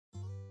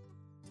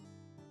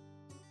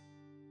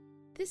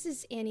This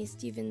is Annie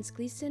Stevens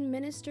Gleason,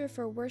 Minister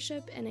for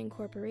Worship and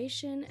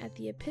Incorporation at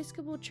the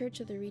Episcopal Church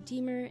of the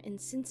Redeemer in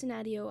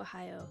Cincinnati,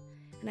 Ohio,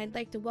 and I'd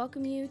like to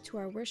welcome you to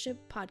our worship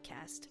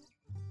podcast.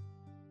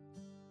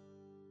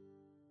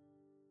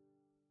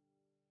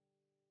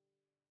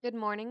 Good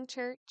morning,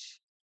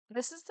 church.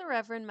 This is the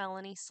Reverend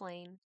Melanie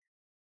Slane,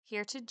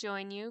 here to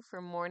join you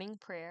for morning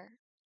prayer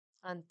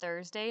on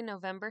Thursday,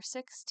 November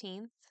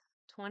 16th,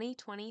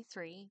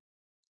 2023.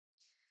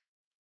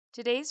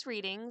 Today's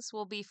readings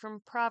will be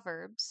from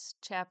Proverbs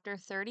chapter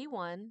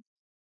 31,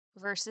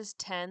 verses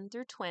 10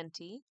 through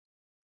 20,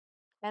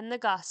 and the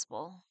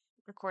Gospel,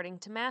 according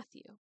to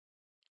Matthew,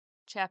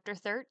 chapter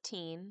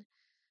 13,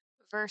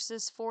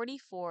 verses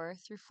 44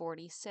 through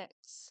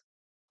 46.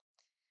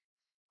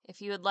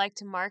 If you would like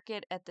to mark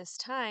it at this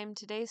time,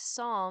 today's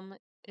psalm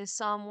is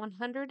Psalm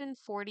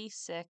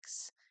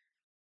 146,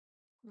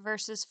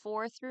 verses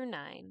 4 through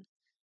 9,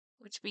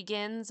 which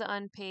begins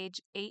on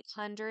page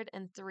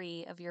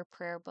 803 of your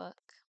prayer book.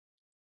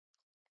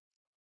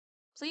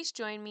 Please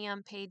join me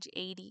on page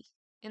 80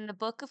 in the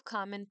Book of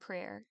Common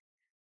Prayer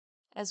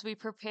as we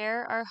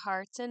prepare our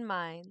hearts and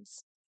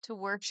minds to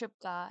worship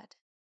God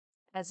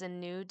as a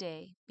new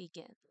day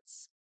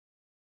begins.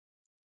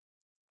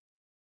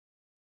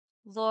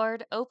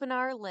 Lord, open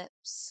our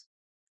lips,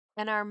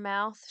 and our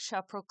mouth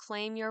shall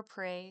proclaim your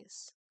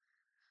praise.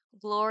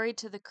 Glory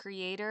to the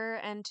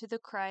Creator, and to the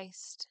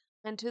Christ,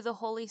 and to the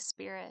Holy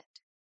Spirit,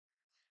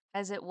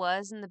 as it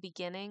was in the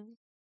beginning,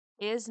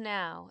 is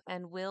now,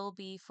 and will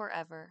be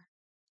forever.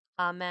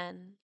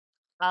 Amen.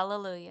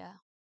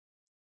 Alleluia.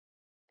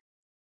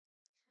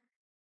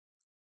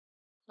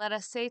 Let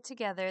us say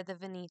together the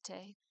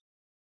Venite.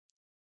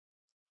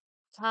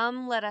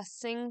 Come, let us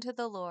sing to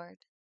the Lord.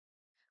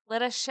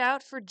 Let us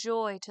shout for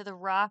joy to the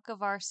rock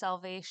of our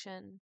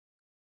salvation.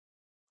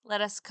 Let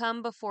us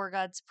come before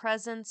God's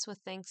presence with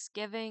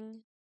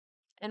thanksgiving,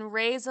 and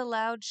raise a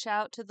loud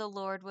shout to the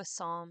Lord with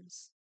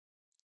psalms.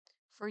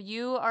 For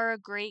you are a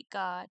great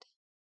God.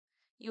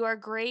 You are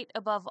great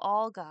above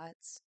all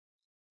gods.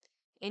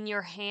 In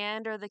your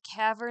hand are the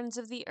caverns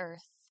of the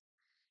earth,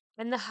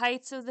 and the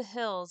heights of the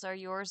hills are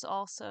yours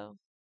also.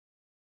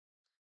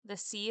 The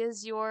sea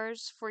is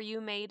yours, for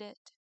you made it,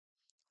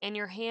 and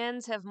your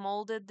hands have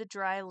molded the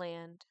dry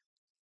land.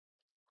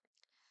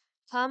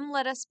 Come,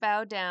 let us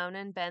bow down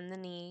and bend the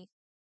knee,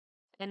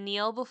 and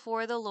kneel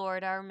before the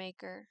Lord our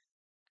Maker.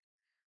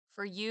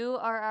 For you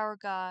are our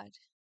God,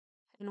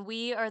 and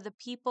we are the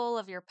people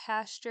of your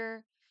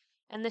pasture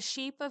and the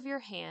sheep of your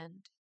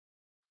hand.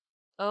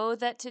 Oh,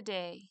 that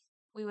today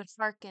we would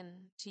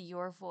hearken to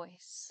your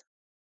voice.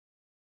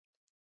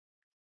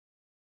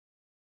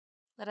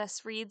 Let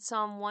us read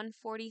Psalm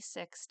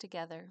 146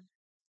 together.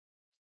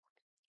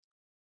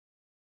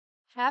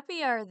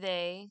 Happy are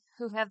they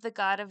who have the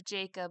God of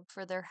Jacob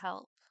for their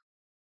help,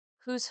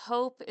 whose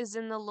hope is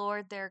in the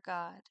Lord their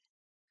God,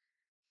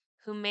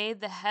 who made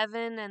the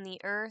heaven and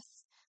the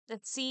earth, the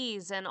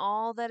seas and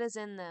all that is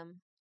in them,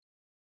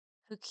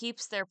 who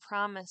keeps their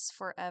promise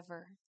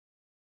forever,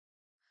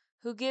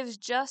 who gives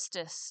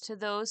justice to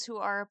those who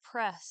are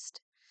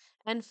oppressed,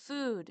 and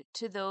food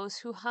to those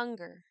who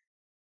hunger.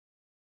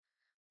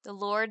 The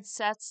Lord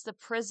sets the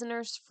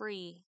prisoners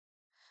free.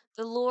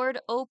 The Lord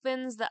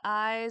opens the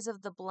eyes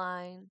of the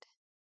blind.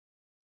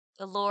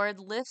 The Lord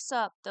lifts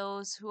up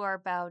those who are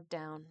bowed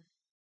down.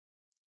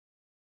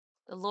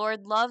 The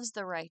Lord loves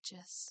the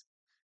righteous.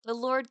 The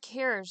Lord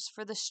cares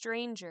for the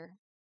stranger.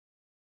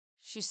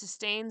 She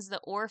sustains the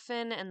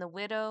orphan and the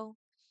widow,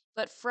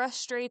 but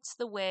frustrates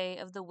the way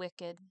of the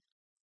wicked.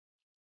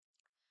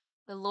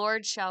 The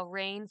Lord shall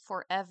reign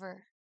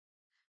forever.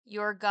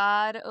 Your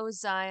God, O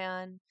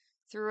Zion,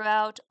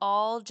 throughout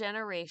all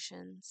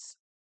generations.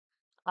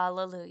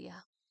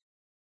 Alleluia.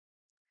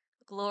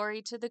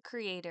 Glory to the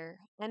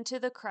Creator, and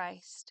to the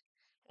Christ,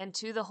 and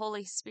to the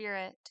Holy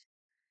Spirit,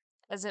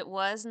 as it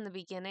was in the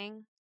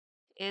beginning,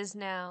 is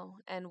now,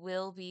 and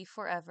will be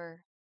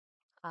forever.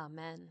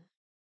 Amen.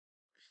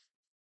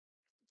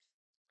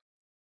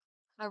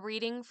 A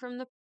reading from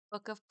the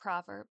book of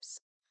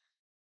Proverbs.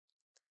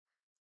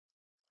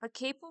 A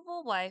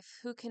capable wife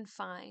who can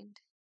find?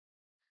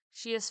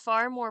 She is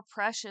far more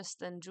precious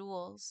than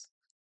jewels.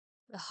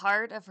 The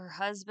heart of her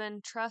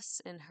husband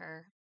trusts in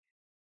her,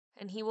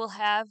 and he will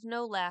have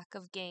no lack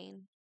of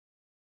gain.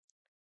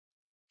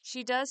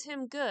 She does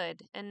him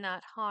good and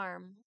not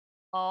harm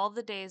all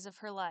the days of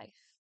her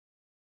life.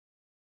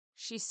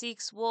 She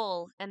seeks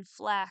wool and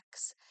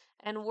flax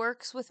and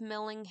works with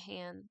willing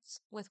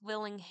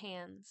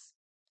hands.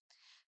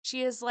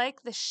 She is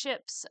like the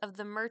ships of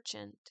the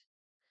merchant.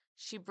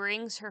 She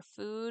brings her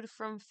food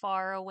from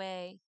far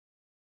away.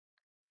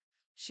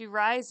 She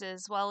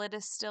rises while it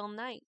is still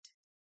night,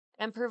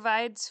 and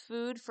provides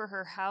food for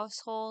her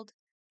household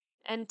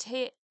and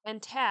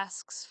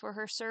tasks for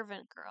her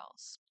servant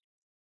girls.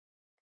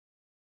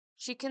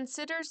 She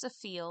considers a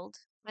field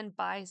and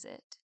buys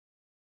it.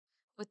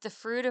 With the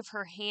fruit of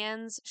her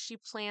hands she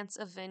plants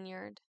a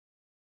vineyard.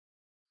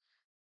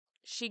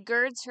 She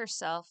girds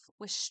herself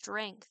with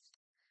strength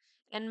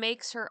and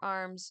makes her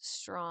arms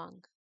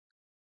strong.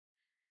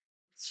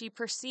 She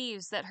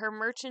perceives that her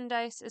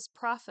merchandise is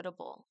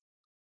profitable.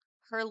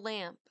 Her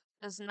lamp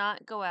does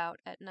not go out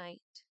at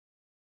night.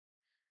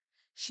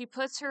 She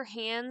puts her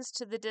hands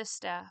to the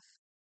distaff,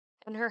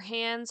 and her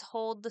hands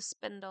hold the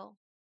spindle.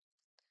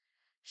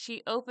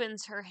 She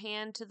opens her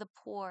hand to the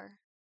poor,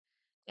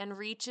 and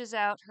reaches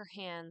out her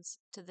hands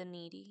to the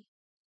needy.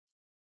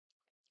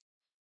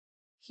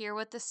 Hear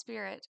what the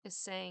Spirit is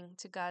saying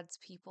to God's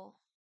people.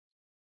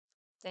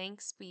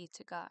 Thanks be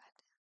to God.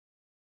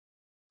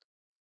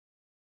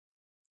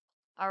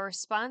 Our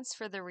response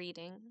for the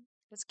reading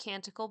is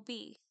Canticle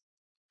B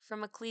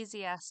from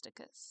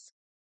Ecclesiasticus.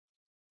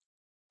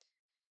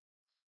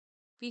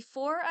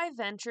 Before I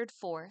ventured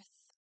forth,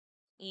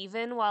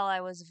 even while I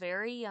was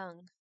very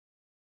young,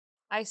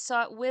 I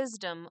sought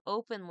wisdom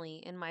openly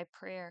in my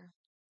prayer.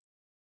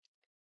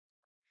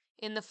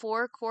 In the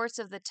four courts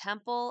of the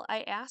temple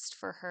I asked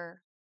for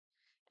her,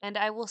 and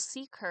I will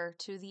seek her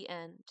to the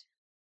end.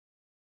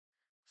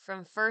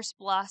 From first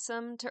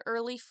blossom to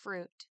early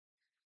fruit,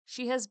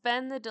 she has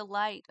been the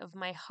delight of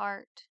my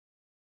heart.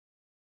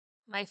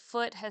 My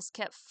foot has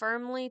kept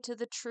firmly to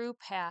the true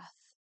path.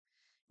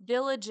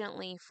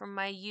 Diligently from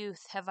my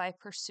youth have I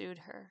pursued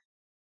her.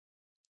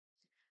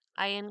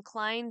 I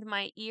inclined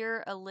my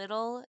ear a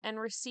little and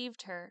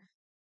received her.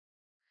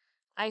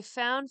 I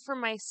found for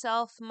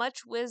myself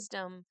much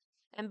wisdom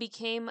and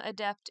became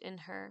adept in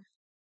her.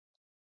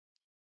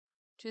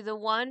 To the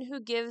one who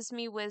gives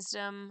me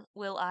wisdom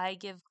will I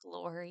give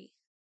glory,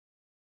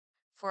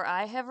 for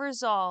I have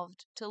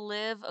resolved to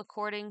live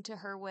according to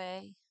her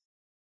way.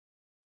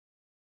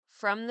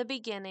 From the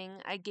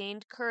beginning I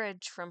gained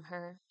courage from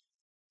her.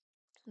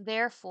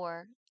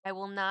 Therefore I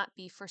will not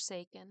be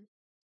forsaken.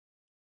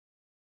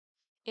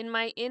 In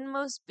my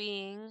inmost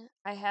being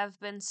I have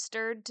been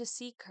stirred to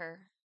seek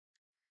her.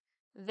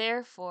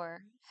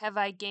 Therefore have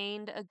I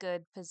gained a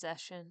good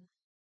possession.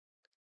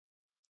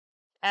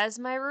 As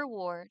my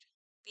reward,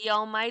 the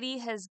Almighty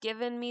has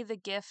given me the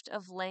gift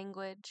of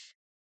language,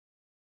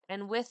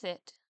 and with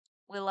it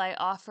will I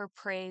offer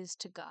praise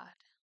to God.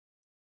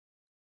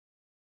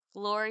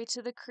 Glory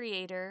to the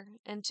Creator,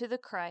 and to the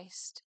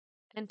Christ,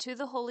 and to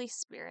the Holy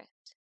Spirit,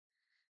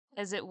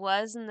 as it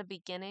was in the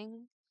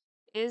beginning,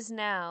 is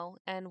now,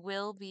 and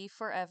will be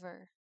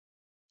forever.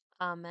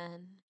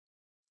 Amen.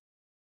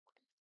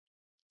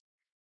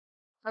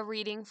 A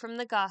reading from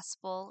the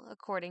Gospel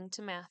according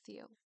to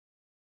Matthew.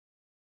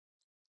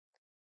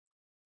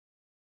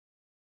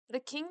 The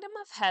kingdom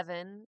of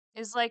heaven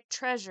is like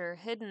treasure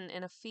hidden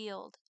in a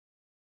field,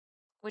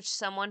 which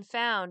someone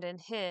found and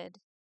hid.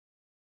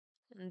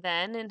 And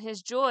then, in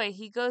his joy,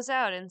 he goes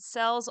out and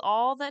sells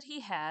all that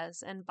he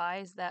has and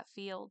buys that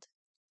field.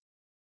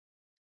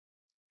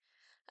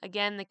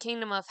 Again, the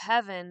kingdom of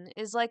heaven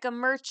is like a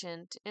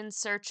merchant in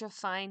search of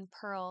fine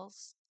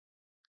pearls.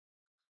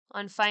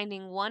 On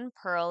finding one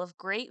pearl of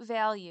great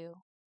value,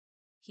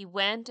 he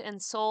went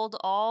and sold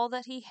all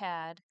that he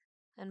had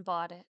and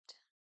bought it.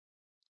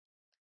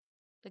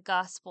 The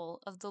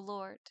Gospel of the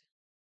Lord.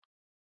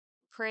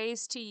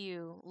 Praise to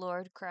you,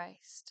 Lord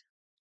Christ.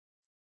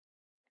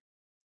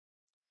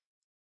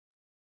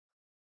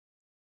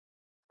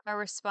 Our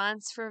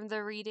response from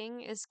the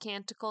reading is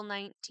Canticle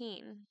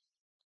 19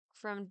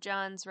 from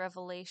John's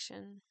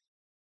Revelation.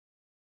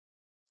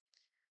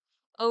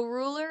 O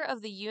ruler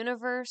of the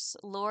universe,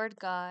 Lord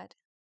God,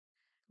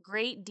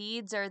 great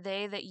deeds are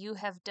they that you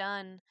have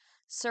done,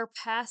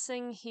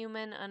 surpassing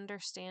human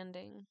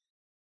understanding.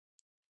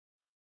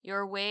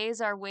 Your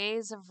ways are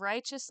ways of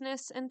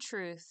righteousness and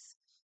truth,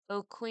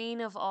 O Queen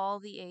of all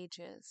the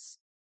ages.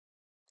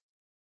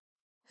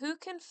 Who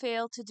can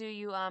fail to do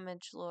you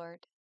homage,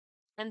 Lord,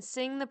 and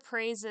sing the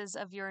praises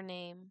of your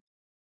name?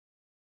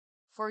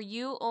 For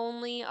you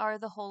only are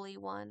the Holy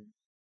One.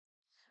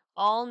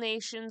 All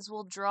nations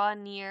will draw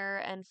near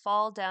and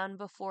fall down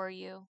before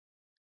you,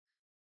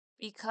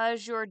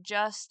 because your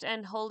just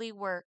and holy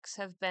works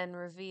have been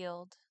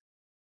revealed.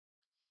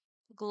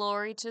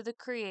 Glory to the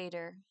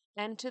Creator,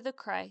 and to the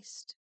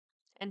Christ,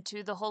 and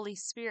to the Holy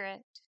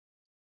Spirit,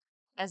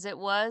 as it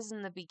was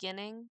in the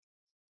beginning,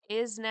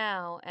 is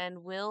now,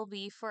 and will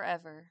be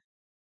forever.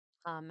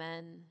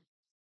 Amen.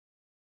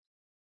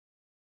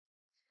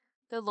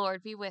 The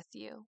Lord be with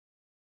you.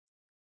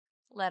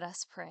 Let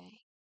us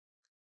pray.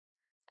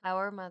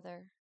 Our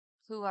Mother,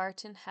 who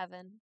art in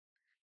heaven,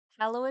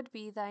 hallowed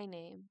be thy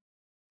name.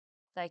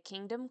 Thy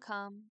kingdom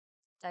come,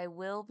 thy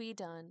will be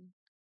done,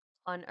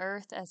 on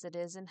earth as it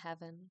is in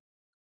heaven.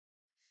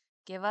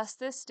 Give us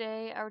this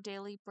day our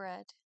daily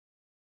bread,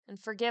 and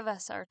forgive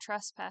us our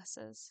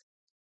trespasses,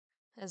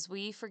 as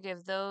we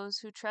forgive those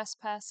who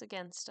trespass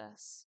against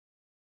us.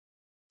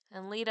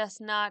 And lead us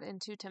not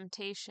into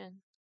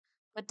temptation,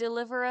 but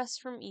deliver us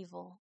from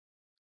evil.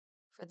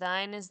 For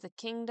thine is the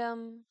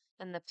kingdom,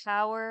 and the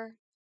power,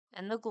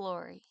 and the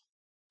glory,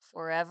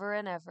 forever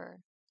and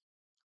ever.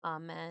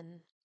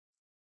 Amen.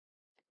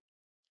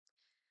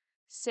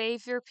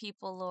 Save your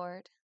people,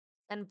 Lord,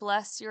 and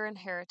bless your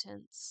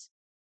inheritance.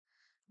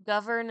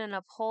 Govern and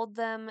uphold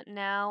them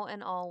now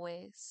and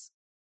always.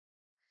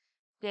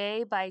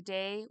 Day by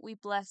day we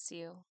bless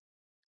you,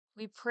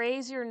 We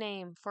praise your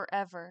name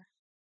forever.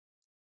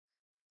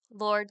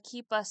 Lord,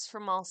 keep us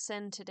from all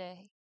sin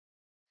today.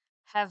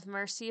 Have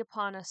mercy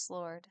upon us,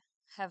 Lord.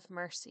 Have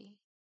mercy.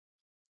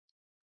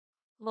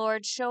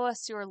 Lord, show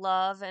us your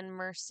love and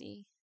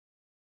mercy,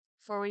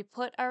 for we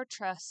put our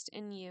trust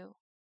in you.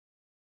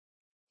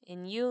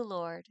 In you,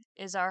 Lord,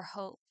 is our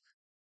hope,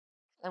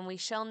 and we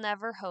shall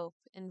never hope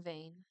in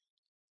vain.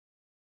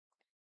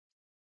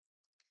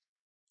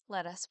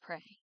 Let us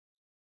pray.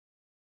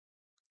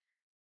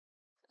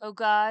 O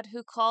God,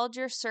 who called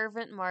your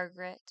servant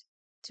Margaret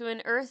to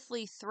an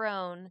earthly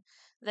throne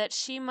that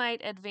she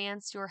might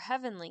advance your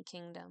heavenly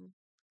kingdom,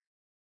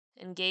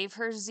 and gave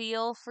her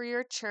zeal for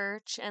your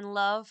church and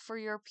love for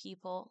your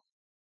people,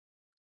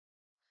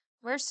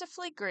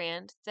 mercifully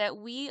grant that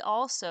we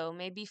also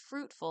may be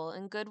fruitful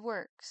in good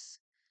works,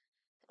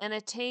 and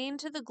attain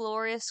to the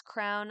glorious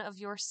crown of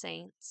your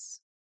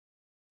saints.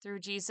 Through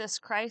Jesus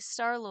Christ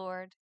our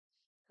Lord,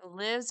 who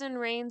lives and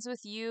reigns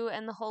with you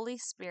and the Holy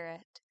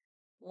Spirit,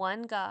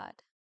 one God,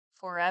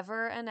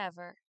 forever and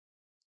ever.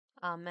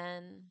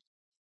 Amen.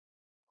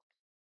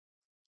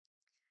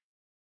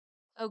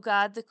 O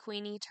God, the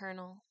Queen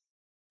eternal,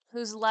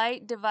 whose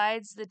light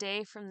divides the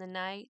day from the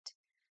night,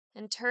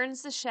 and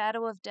turns the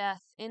shadow of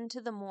death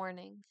into the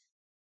morning,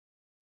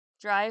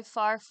 drive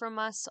far from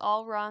us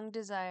all wrong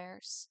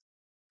desires.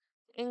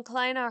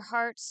 Incline our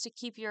hearts to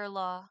keep your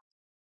law,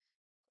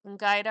 and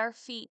guide our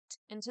feet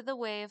into the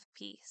way of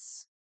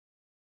peace.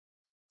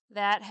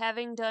 That,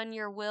 having done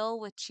your will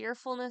with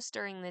cheerfulness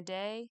during the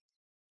day,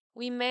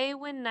 we may,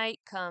 when night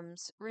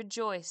comes,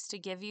 rejoice to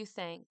give you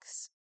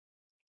thanks.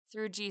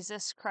 Through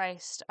Jesus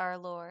Christ our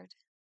Lord.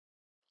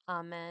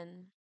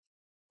 Amen.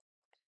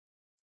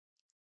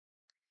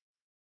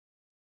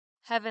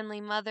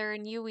 Heavenly Mother,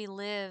 in you we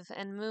live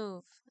and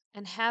move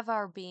and have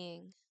our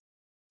being.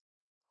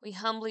 We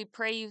humbly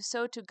pray you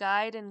so to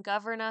guide and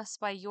govern us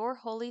by your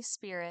Holy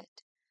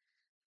Spirit,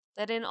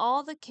 that in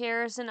all the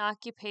cares and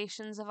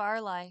occupations of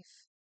our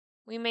life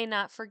we may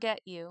not forget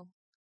you,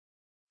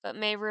 but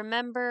may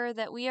remember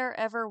that we are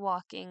ever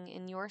walking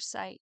in your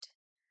sight.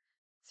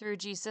 Through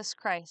Jesus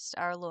Christ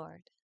our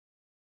Lord.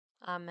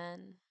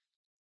 Amen.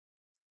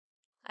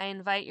 I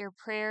invite your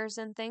prayers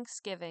and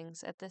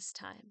thanksgivings at this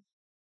time.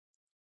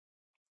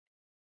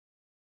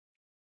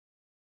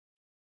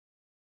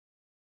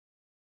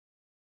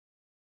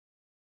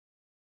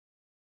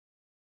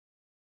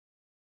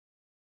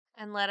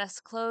 And let us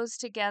close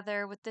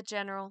together with the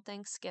general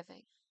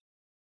thanksgiving.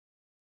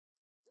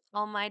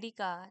 Almighty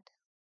God,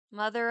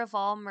 Mother of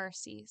all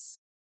mercies,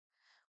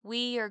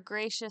 we, your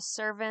gracious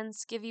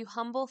servants, give you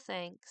humble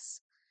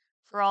thanks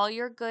for all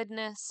your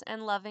goodness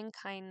and loving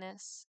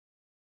kindness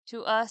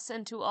to us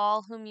and to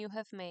all whom you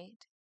have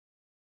made.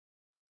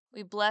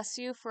 We bless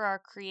you for our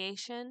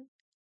creation,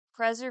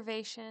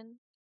 preservation,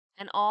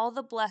 and all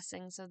the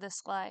blessings of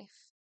this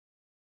life,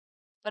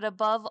 but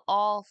above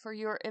all for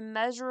your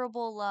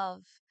immeasurable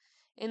love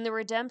in the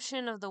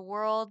redemption of the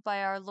world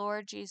by our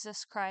Lord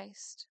Jesus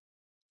Christ,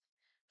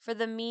 for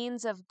the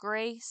means of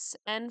grace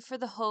and for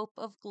the hope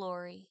of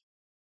glory.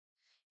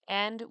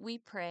 And we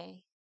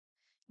pray,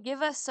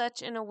 give us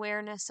such an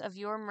awareness of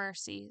your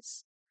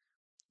mercies,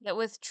 that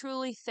with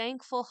truly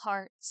thankful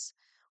hearts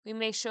we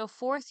may show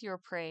forth your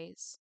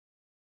praise,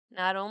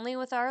 not only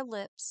with our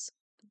lips,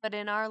 but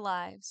in our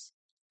lives,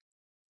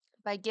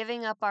 by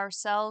giving up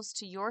ourselves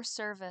to your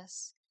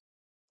service,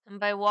 and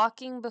by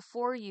walking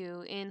before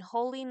you in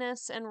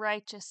holiness and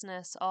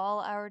righteousness all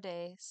our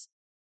days.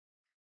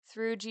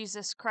 Through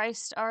Jesus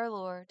Christ our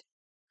Lord,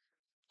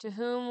 to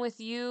whom with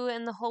you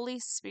and the Holy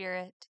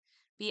Spirit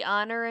be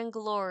honor and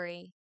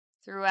glory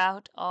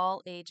throughout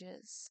all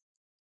ages.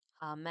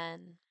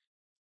 Amen.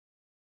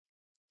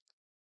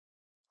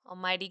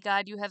 Almighty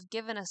God, you have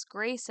given us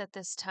grace at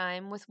this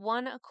time with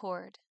one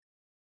accord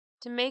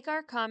to make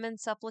our common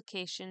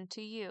supplication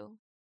to you.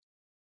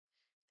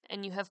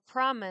 And you have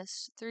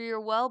promised through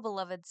your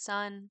well-beloved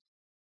Son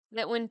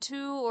that when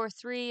 2 or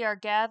 3 are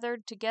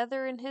gathered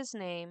together in his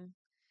name,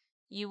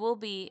 you will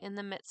be in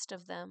the midst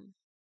of them.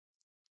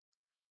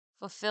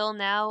 Fulfill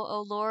now,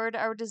 O Lord,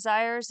 our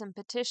desires and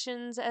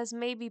petitions as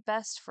may be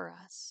best for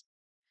us,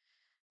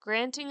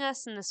 granting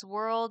us in this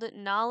world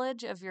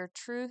knowledge of your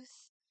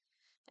truth,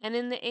 and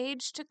in the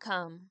age to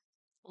come,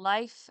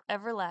 life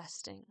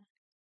everlasting.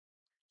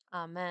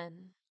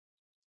 Amen.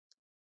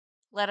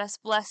 Let us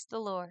bless the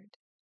Lord.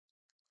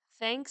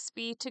 Thanks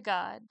be to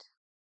God.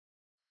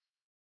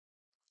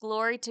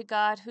 Glory to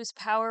God, whose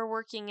power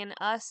working in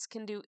us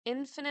can do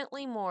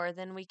infinitely more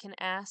than we can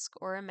ask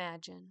or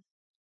imagine.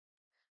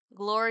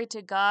 Glory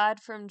to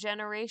God from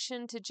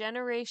generation to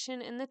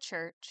generation in the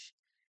Church,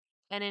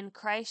 and in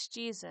Christ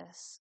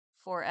Jesus,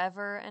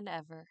 forever and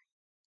ever.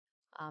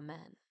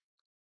 Amen.